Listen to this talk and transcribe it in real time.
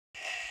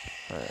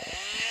Alright.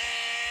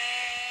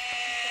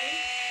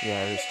 Yeah,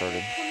 I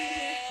restarted. Come in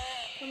here.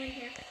 Come in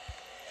here.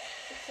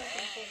 It's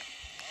something cool.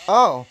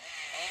 Oh!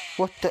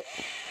 What the?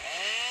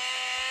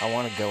 I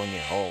want to go in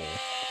your hole.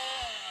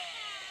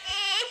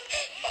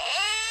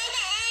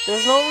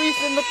 There's no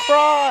reason to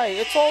cry.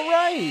 It's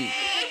alright.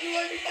 You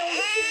already told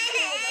us to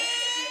kill.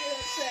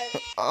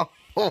 That's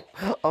Oh,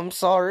 I'm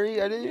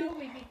sorry. I you didn't. know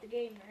we beat the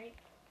game, right?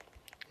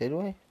 Did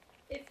we?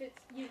 If it's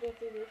you go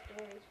through this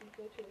door, as we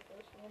go to the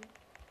first one.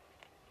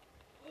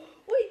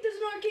 Wait, there's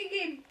an arcade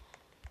game.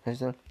 Is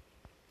there?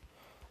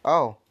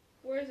 Oh,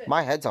 Where is it?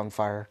 my head's on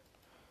fire.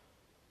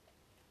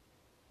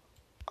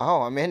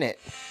 Oh, I'm in it.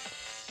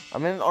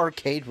 I'm in an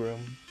arcade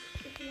room.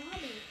 It's an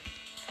lobby.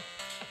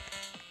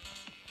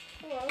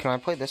 Hello. Can I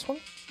play this one?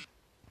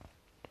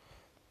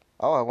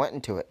 Oh, I went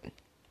into it.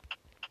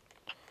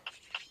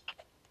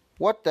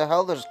 What the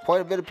hell? There's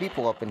quite a bit of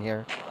people up in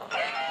here.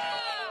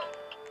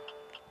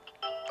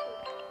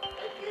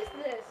 What is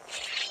this?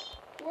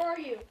 Where are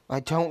you? I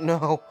don't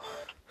know.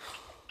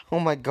 Oh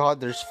my god,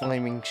 there's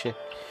flaming shit.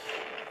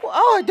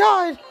 Oh, I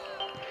died!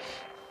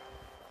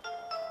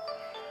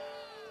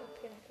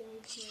 Okay, can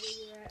you see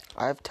where you're at?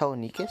 I have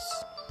telenikis?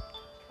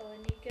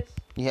 Kalanikas?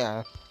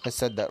 Yeah, I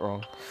said that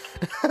wrong.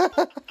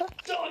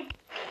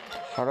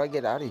 How do I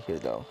get out of here,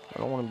 though? I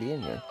don't want to be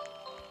in here.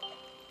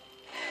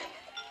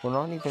 We're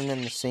not even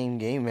in the same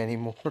game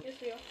anymore. Yes,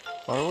 we are.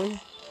 Are we?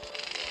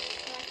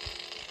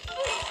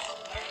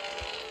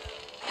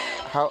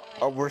 How?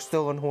 Oh, we're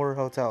still in horror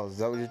hotels. Is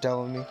that what you're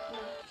telling me? No.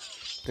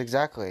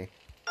 Exactly.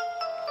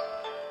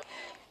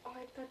 Oh,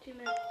 I thought you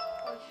meant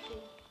us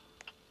two.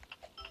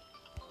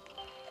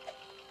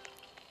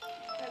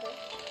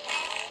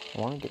 I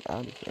want to get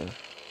out of here.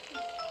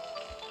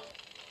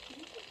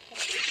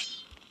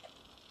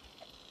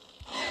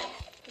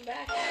 Come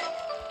back.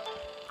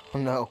 Oh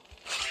no.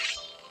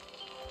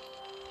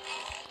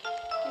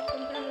 You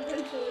come down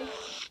eventually.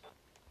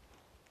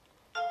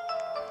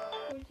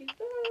 Where'd you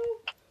go?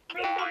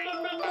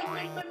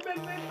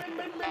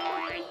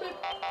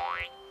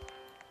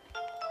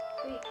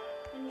 Wait,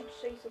 I need to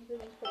show you something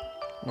important.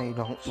 No, you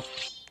don't.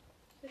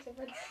 There's a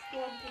red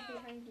slug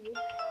behind you.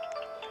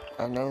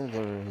 I know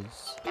there is.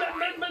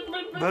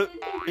 But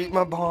eat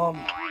my bomb.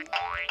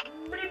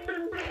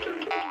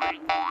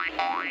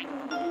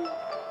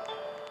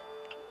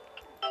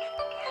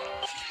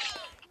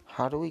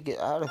 How do we get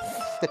out of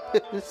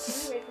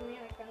this? Get away from me,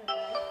 I kinda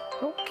died. I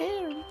don't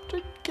care. You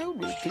didn't kill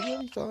me 2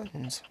 many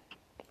times.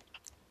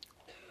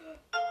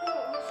 Oh,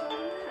 what's on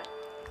that?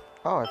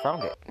 Oh, I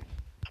found it.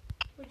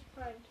 What'd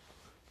you find?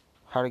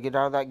 How to get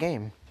out of that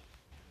game.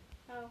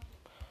 Oh,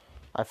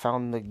 I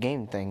found the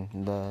game thing.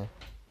 The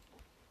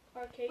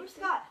arcade. Where's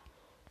thing? Scott?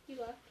 He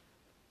left.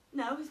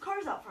 No, his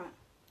car's out front.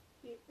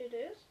 It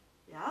is?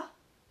 Yeah?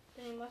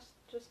 Then he must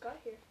just got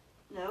here.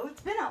 No,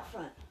 it's been out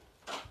front.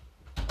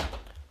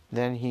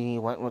 Then he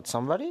went with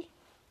somebody?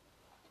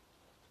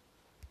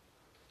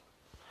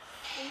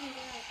 Where did he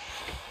go?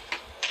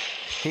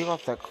 He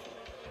left the...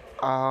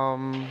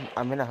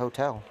 I'm in a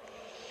hotel.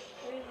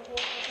 Were you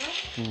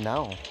in the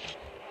whole hotel? No.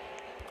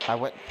 I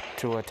went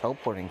to a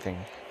teleporting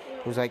thing.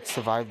 It was like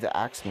survive the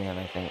Axeman,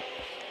 I think.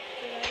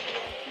 Did I do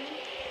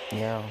that?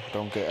 Yeah,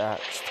 don't get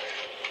axed.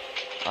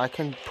 I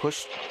can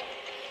push...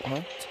 What?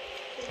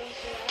 So don't do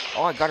that.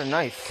 Oh, I got a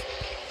knife.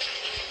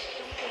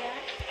 Don't do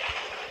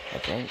that. I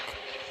think.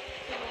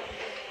 So don't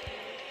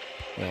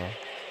do Yeah. that.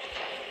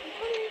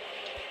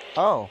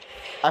 Oh.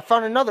 I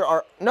found another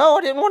art... No,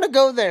 I didn't want to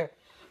go there.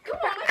 Come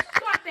on, let's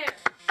just walk there.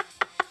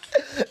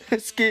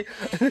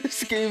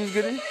 This game's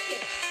gonna...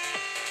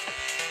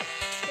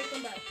 Take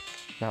him back.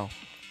 No.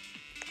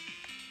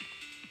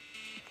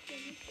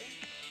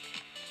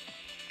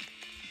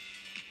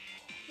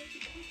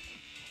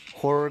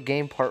 Horror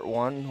game part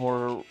 1,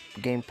 horror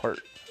game part...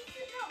 He's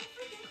sitting out in the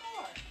freaking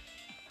car.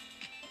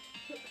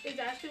 Is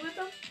Ashley with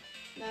them?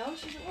 No,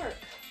 she's at work.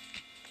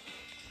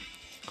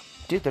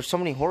 Dude, there's so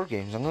many horror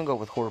games. I'm gonna go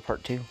with horror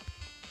part 2.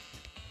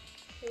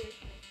 Seriously.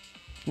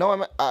 No,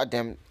 I'm... Ah,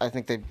 damn. I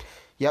think they...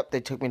 Yep, they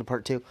took me to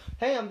part 2.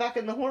 Hey, I'm back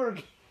in the horror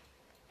game.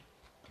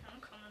 I'm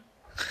coming.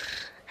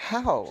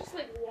 How? Just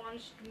like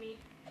launched me.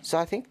 So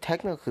I think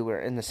technically we're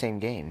in the same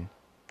game.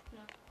 No.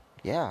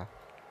 Yeah.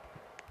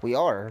 We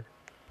are.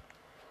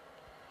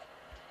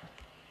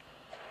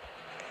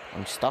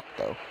 I'm stuck,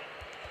 though.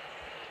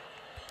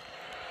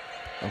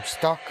 I'm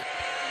stuck.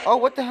 Oh,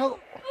 what the hell?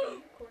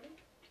 Recording?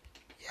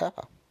 Yeah.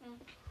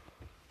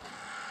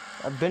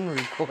 I've been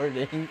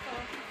recording. Okay,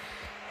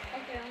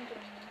 I'm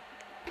doing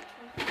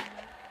that.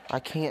 I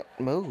can't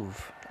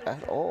move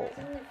at all. It's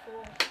only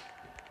full.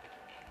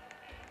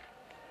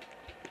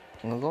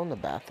 I'm gonna go in the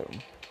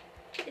bathroom.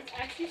 It's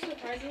actually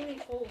surprisingly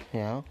full.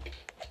 Yeah.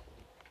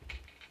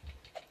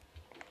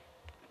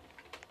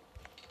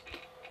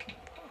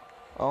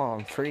 Oh,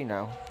 I'm free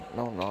now.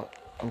 No, I'm not.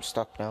 I'm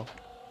stuck now.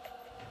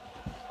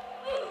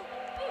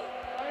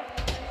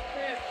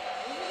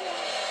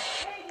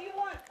 Hey,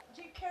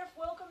 do you care if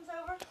Will comes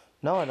over?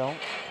 No, I don't.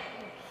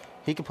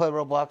 He can play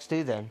Roblox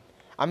too then.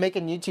 I'm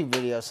making YouTube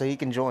videos so he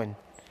can join.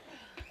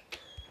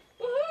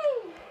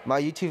 Woohoo! My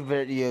YouTube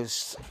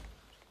videos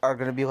are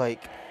gonna be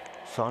like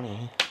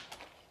funny.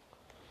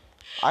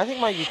 I think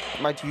my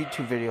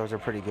YouTube videos are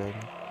pretty good.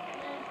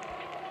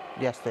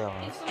 Yes, they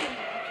are. If someone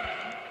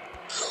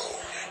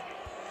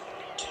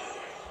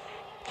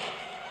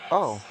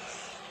Oh,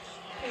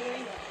 okay, where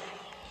you at?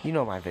 you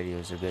know my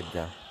videos are good though.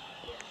 Yeah. 'Cause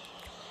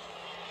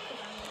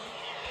I'm there.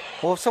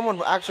 Well, if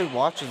someone actually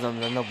watches them,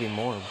 then there'll be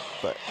more.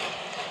 But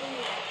Where you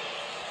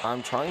at?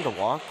 I'm trying to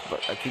walk,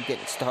 but I keep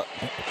getting stuck.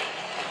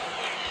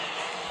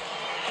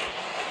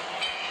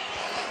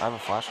 I have a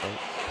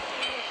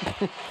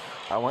flashlight.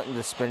 I went in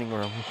the spinning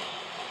room.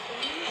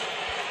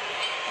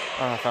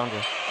 Oh, I found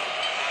her.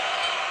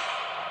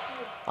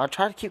 I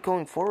try to keep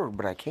going forward,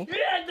 but I can't.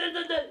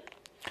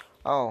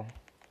 Oh,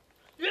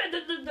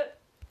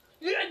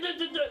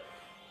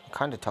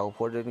 kind of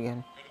teleported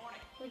again.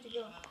 Where'd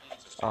you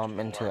go?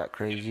 Into that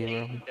crazy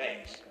room.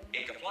 Days,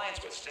 in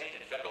compliance with state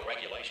and federal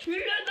regulations,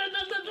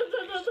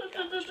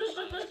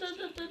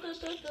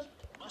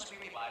 must be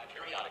revived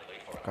periodically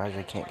for Guys,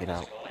 I can't get out.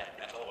 physical and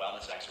mental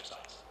wellness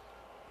exercise.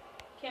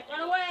 Can't run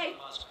away.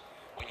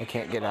 When I you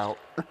can't hear get the out.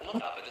 muzzle,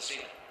 look up at the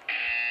ceiling.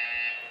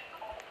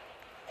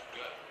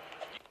 Good.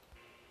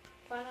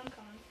 Fine, I'm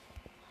coming.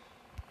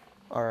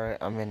 Alright,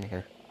 I'm in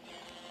here.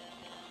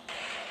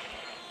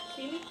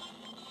 See me?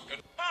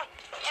 Oh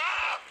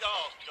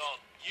God,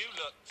 you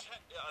look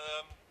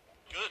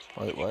good.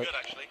 Wait, Looking what? Good,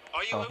 actually.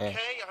 Are you Okay.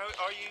 okay?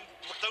 Are you?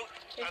 Don't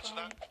You're answer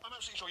fine. that. I'm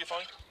absolutely sure you're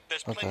fine.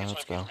 There's Okay, plenty of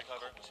let's time go. for you to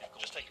recover.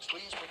 Just take it slow.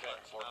 Please prepare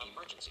for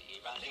emergency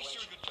At least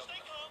you're a evacuation. good jumper.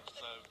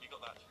 So you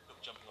got that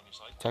little jumping on your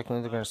side.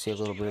 Technically, they're gonna see a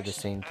little bit of the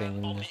same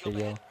thing in this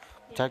video.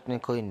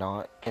 Technically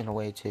not, in a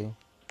way too.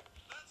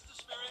 That's the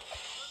spirit.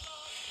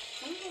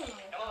 I'm going on.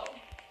 Hello,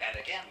 and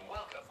again,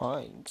 welcome.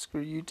 Fine,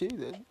 screw you too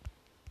then.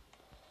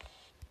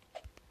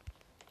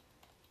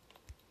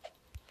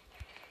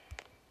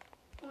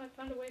 Oh, I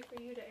found a way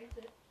for you to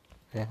exit.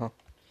 Yeah.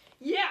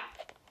 Yeah!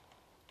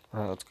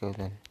 Alright, let's go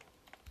then.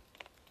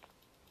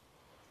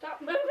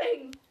 Stop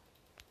moving!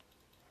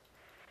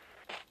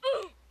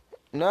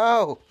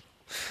 No!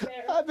 There.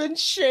 I've been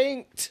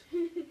shanked!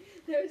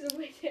 There's a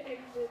way to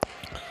exit.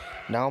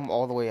 Now I'm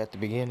all the way at the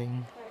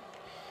beginning. Alright,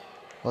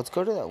 Let's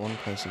go to that one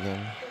place again.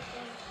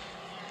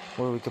 this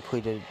one. Where we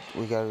completed,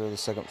 we gotta go to the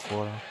second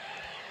floor. Oh,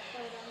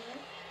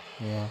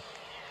 down Yeah. there? Okay.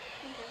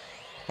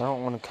 I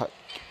don't want to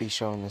be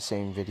showing the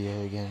same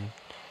video again.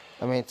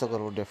 I mean, it's a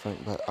little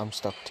different, but I'm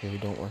stuck too,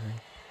 don't worry.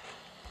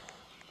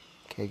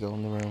 Okay, go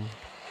in the room.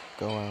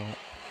 Go out.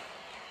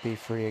 Be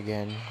free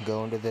again.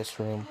 Go into this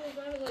room. Oh,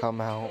 that was, like,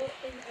 Come out. in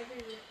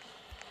every room.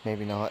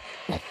 Maybe not.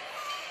 There.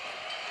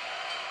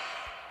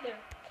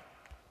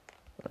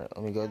 Alright,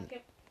 let me go.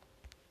 Okay.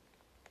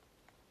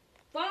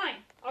 Fine,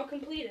 I'll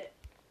complete it.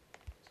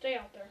 Stay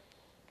out there.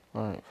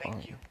 Alright, Thank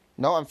fine. you.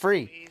 No, I'm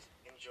free. Please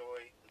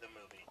enjoy the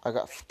movie.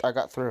 I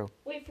got through.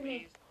 Wait for me.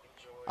 Please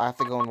enjoy I have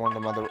to go in one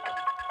of them other.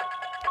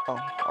 Oh,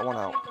 I want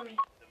out. Wait for me.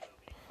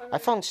 the movie. I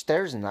found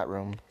stairs in that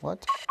room.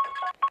 What?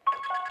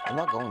 I'm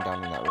not going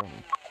down in that room.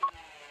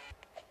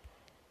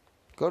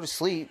 Go to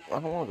sleep. I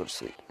don't want to go to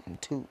sleep. I'm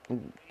too.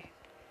 I'm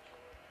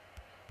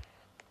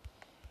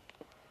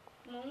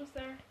almost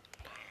there.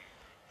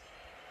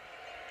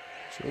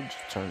 Should have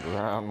just turned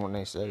around when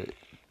they said it.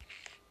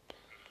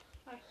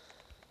 Hi.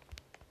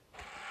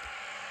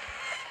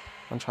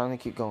 I'm trying to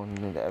keep going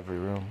into every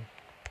room.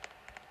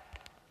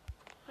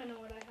 I know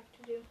what I have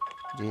to do.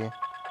 Do you?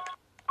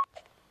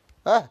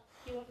 Ah!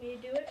 You want me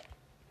to do it?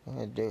 Go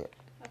ahead, do it.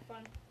 Have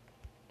fun.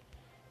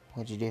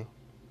 What'd you do?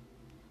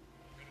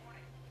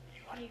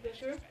 Can you go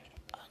through? No,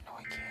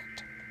 I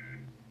can't.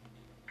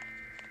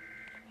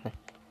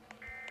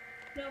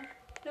 No,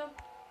 no.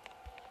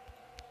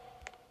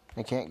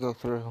 I can't go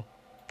through.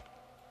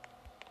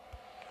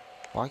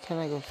 Why can't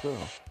I go through?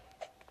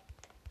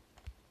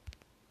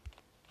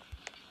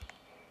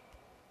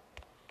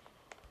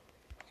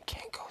 I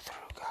can't go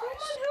through, guys.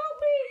 Someone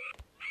help me!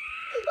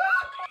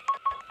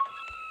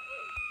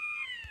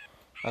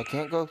 I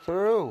can't go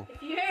through.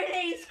 If you hear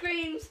any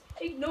screams,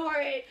 ignore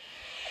it.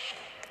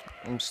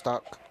 I'm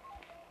stuck.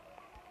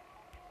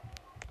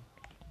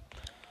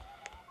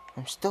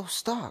 I'm still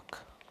stuck.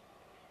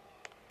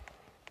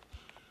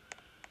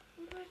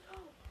 Where do I go?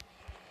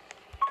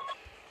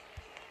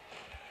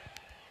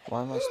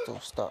 Why am I still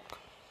stuck?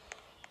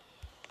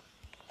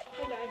 I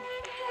died.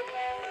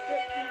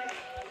 Rip knife.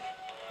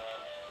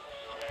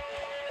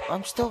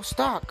 I'm still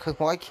stuck.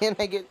 Why can't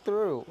I get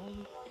through? It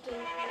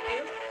doesn't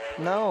come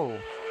through. No.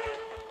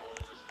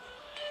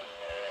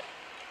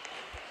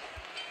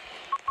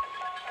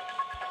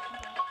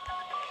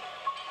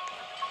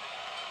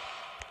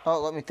 Oh,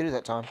 it let me through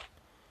that time.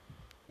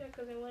 Yeah,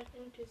 because I went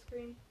into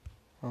screen.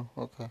 Oh,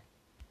 okay.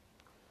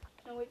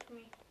 Now wait for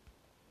me.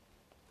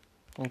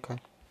 Okay.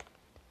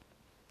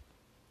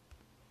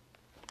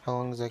 How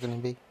long is that going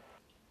to be?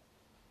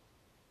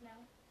 Now.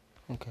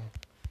 Okay.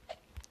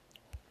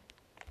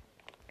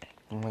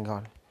 Oh my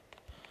god.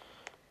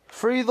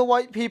 Free the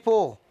white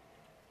people!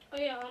 Oh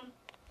yeah,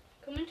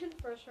 come into the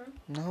first room.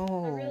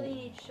 No. I really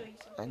need to show you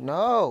something.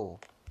 No.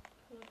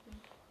 Come with me.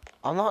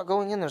 I'm not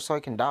going in there so I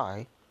can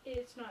die.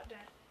 It's not dead.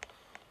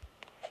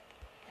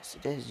 Yes,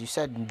 it is. You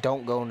said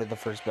don't go into the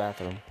first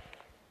bathroom.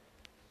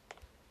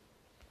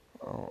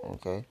 Oh,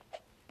 okay.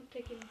 I'm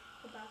taking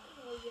a bath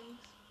at Logan's.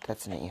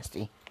 That's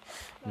nasty.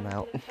 I'm I'm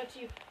out. gonna touch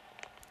you.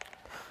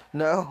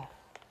 No.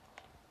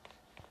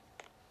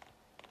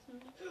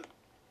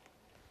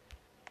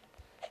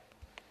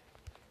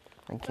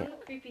 I It's can't.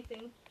 not a creepy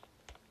thing.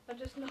 I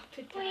just knocked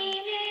it down.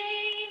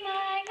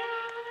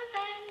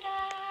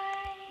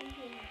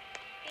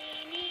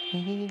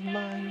 Need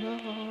my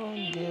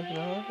longest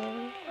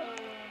lover.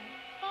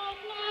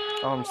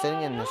 Oh, I'm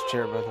sitting in this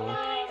chair, by the way.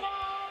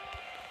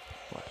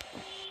 What?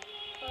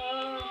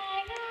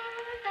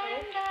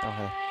 Oh,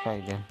 hey. How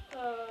you doing?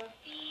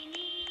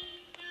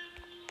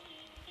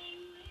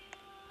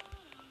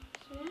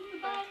 Someone in the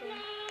bathroom.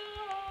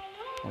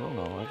 I don't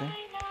know, are there?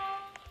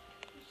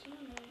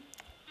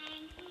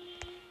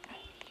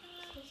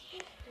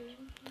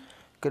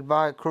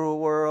 Goodbye, cruel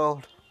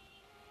world.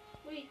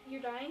 Wait,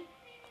 you're dying?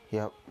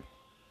 Yep.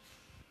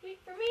 Wait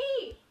for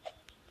me!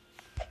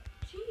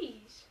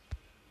 Jeez.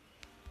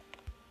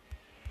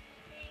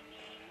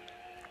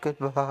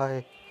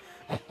 Goodbye.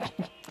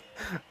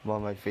 I'm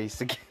on my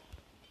face again.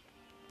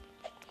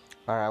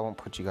 Alright, I won't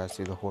put you guys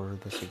through the horror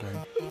of this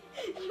again.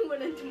 You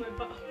went into my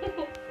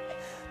bottle.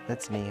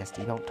 That's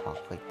nasty. Don't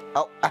talk like.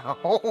 Oh,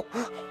 ow!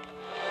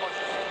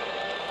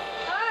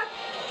 Ah!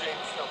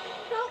 James, help.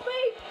 Help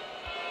me!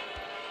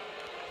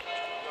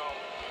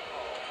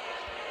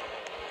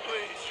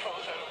 Please, don't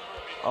let him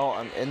hurt me. Oh,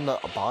 I'm in the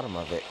bottom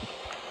of it.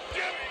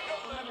 Jimmy,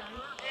 don't let him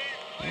hurt me.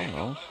 I don't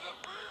know.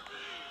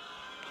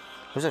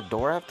 There's a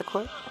door I have to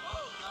click?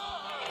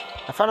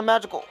 I found a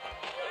magical.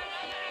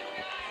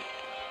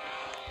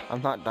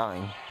 I'm not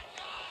dying.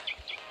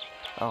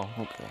 Oh,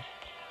 okay.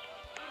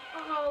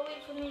 Oh,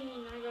 wait for me. I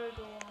gotta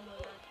go all the way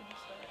back from the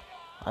start.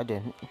 I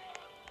didn't.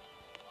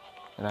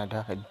 And I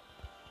died.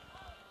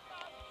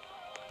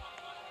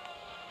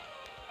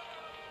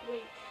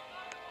 Wait.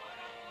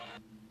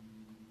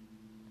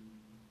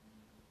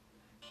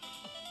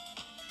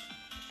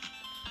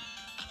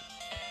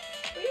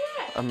 Where you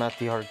at? I'm at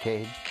the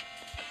arcade.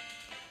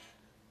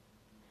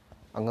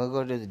 I'm gonna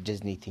go to the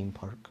Disney theme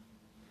park.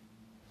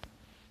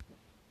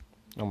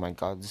 Oh my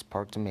god, this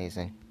park's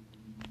amazing.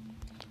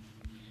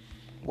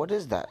 What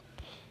is that?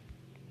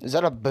 Is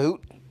that a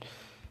boot?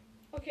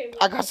 Okay,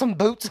 I got some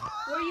boots.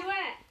 where you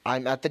at?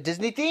 I'm at the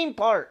Disney theme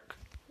park.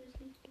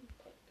 Disney theme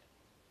park.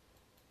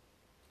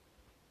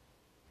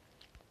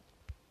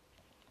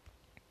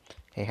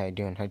 Hey, how you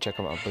doing? How you check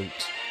out my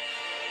boots?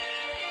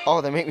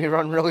 Oh, they make me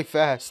run really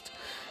fast.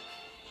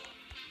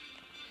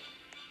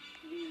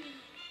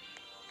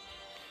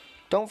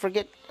 Don't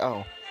forget.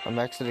 Oh, I'm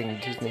exiting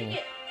Disney.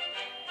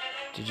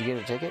 Did you get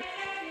a ticket?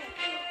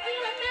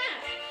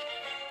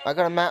 I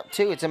got a map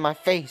too. It's in my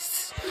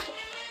face.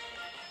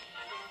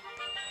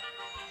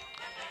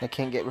 I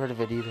can't get rid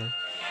of it either.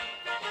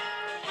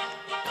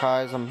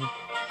 Guys, how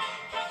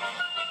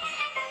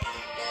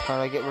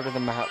do I get rid of the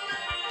map?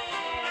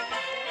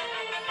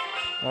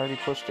 I already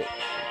pushed it.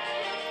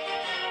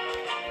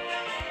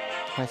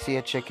 I see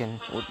a chicken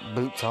with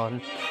boots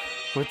on.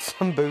 With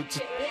some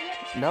boots.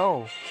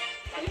 No,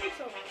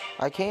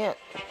 I can't.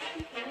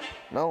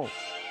 No.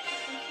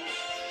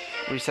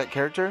 Reset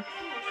character?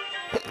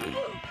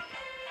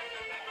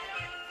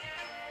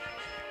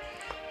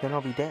 Then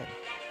I'll be dead.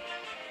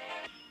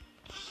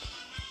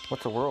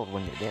 What's a world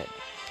when you're dead?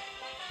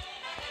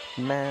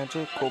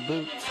 Magical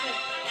boots.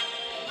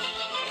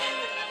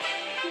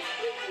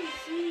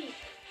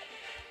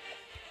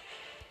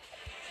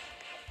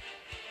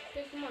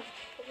 Okay, come on.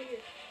 Over here.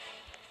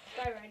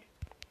 Sky ride.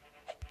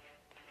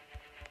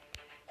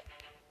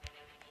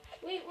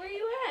 Wait, where are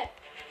you at?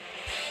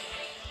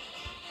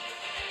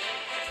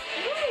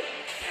 No! I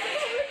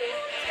thought we were going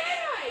on sky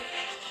ride!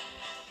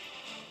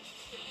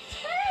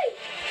 Hey!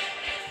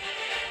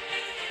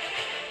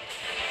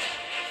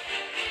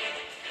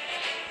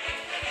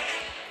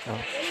 Oh.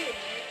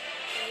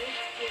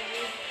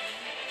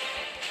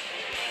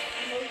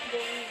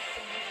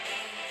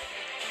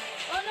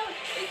 Oh no,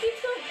 it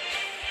keeps going.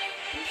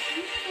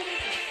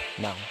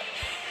 No.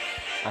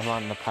 I'm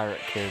on the Pirate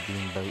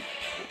Caribbean boat.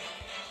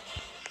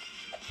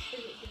 Is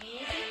it doing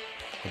anything?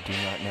 I do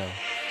not know.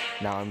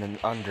 Now I'm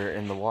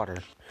in the water.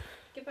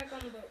 Get back on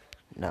the boat.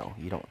 No,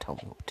 you don't tell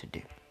me what to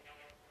do.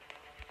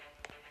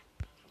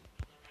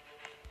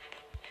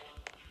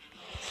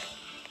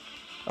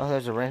 Oh,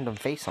 there's a random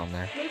face on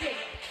there. Move it.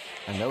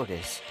 I know it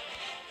is.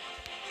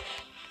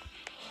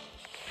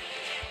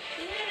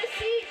 Get in the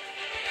seat.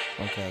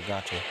 Okay, I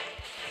got you.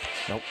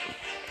 Nope.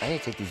 I need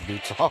to take these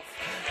boots off.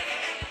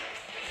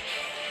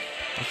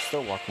 I'm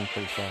still walking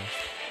pretty fast.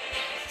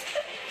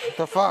 What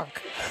the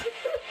fuck?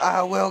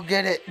 I will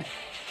get it.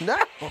 No.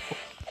 What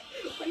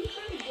are you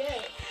trying to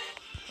get?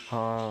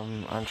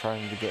 I'm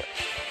trying to get.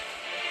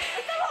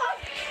 I fell off.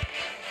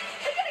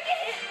 I gotta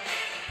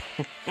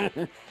get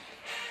it.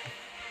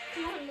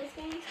 Come on, let's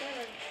go on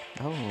skyline.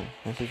 Oh,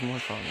 this is more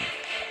fun.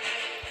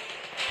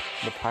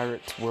 The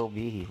pirates will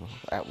be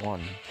at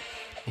one.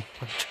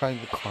 I'm trying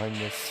to climb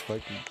this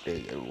fucking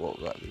thing and it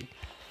won't let me.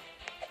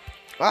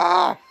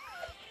 Ah!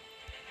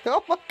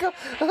 Oh my god.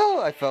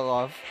 Oh, I fell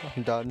off.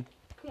 I'm done.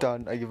 Come on.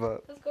 Done. I give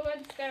up. Let's go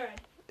ride the Skyride.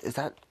 Is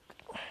that...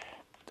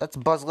 That's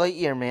Buzz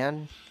Lightyear,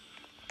 man.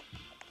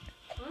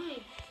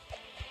 Fine.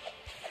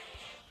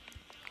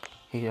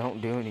 You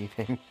don't do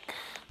anything.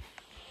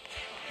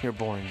 You're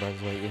boring, Buzz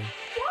Lightyear.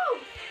 Whoa!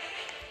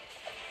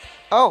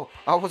 Oh!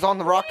 I was on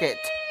the rocket!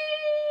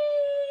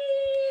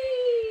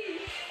 Whee!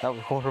 That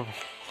was horrible.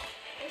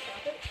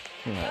 Stop it.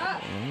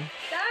 Stop!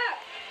 Stop!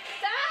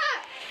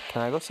 Stop!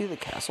 Can I go see the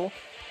castle?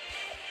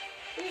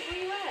 Wait,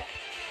 where you at?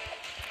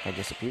 I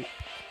disappeared.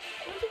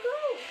 Where'd you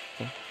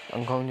go?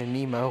 I'm going to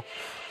Nemo.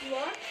 You are?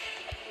 What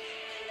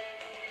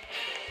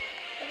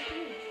are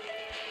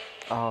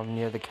you doing?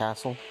 Near the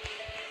castle.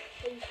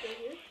 Are you still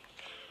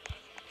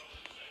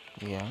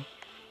here? Yeah.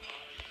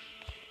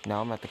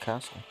 Now I'm at the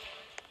castle.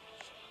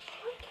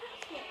 What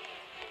castle?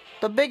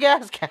 The big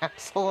ass castle.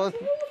 It's a roller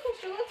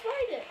coaster. Let's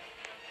ride it.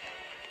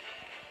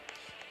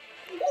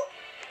 What?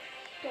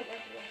 Don't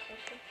ride the roller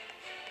coaster.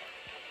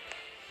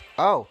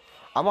 Oh,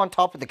 I'm on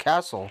top of the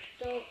castle.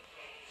 Don't ride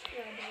the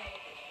roller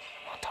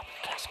I'm on top of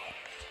the castle.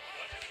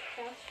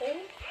 coaster. Castle?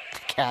 The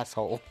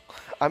castle.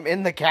 I'm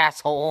in the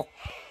castle.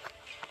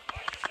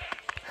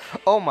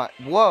 Oh my,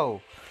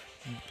 whoa.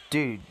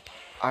 Dude,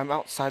 I'm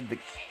outside the...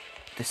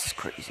 This is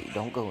crazy.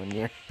 Don't go in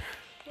here.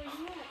 Where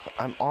you at?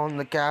 I'm on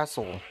the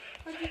castle.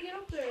 How'd you get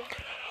up there?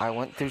 I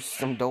went through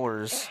some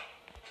doors.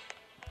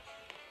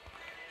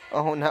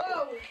 Oh no.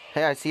 Whoa!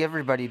 Hey, I see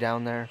everybody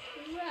down there.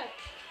 Where you at?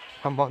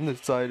 I'm on the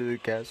side of the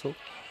castle.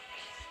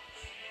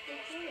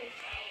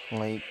 Okay.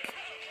 Like,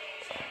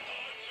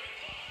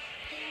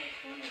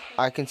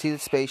 I can see the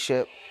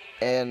spaceship,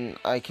 and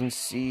I can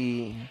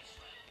see...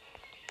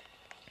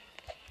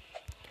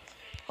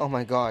 Oh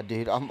my god,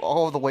 dude. I'm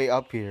all the way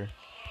up here.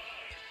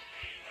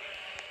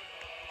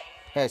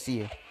 Hey, I see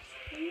you.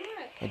 Where you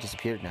at? I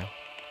disappeared now.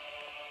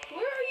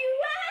 Where are you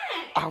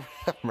at? Oh,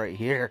 I'm right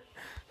here.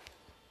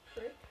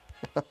 Frick.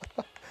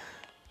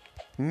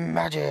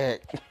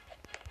 Magic!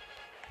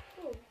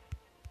 Oh.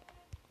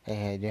 Hey,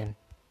 how you doing?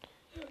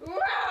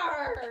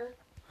 Roar!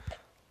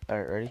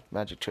 Alright, ready?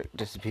 Magic trick,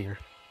 disappear.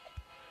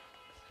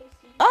 Still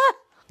see you. Ah!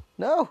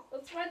 No!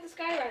 Let's ride the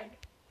Skyride.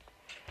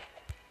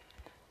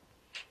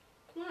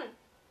 Come on.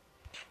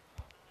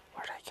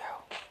 Where'd I go?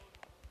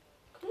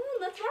 Come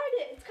on, let's ride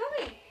it. It's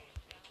coming.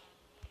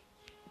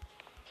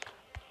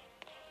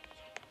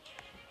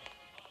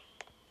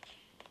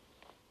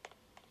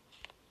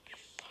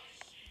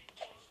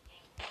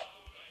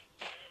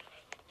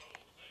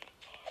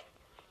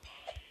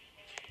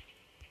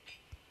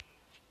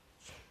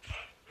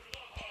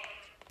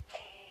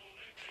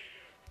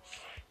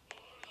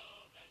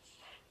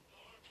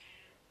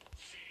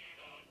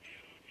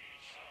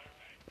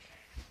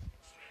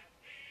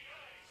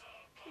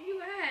 Where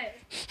you at?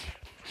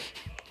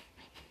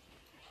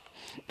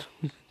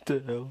 The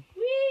hell?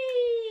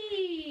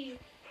 Whee!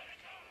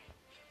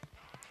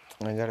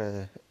 I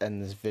gotta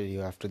end this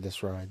video after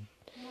this ride.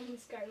 I'm on the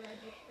Skyride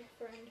with my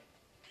friend.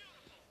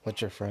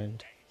 What's your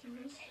friend?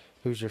 Mm-hmm.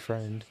 Who's your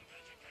friend?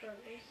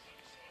 Curtis.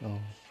 Oh,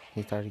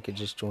 he thought he could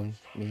just join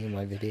me in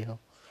my video.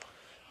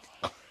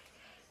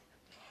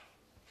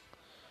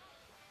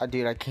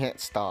 Dude, I can't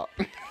stop.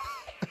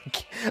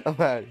 I'm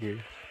out of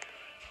here.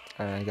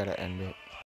 Alright, I gotta end it.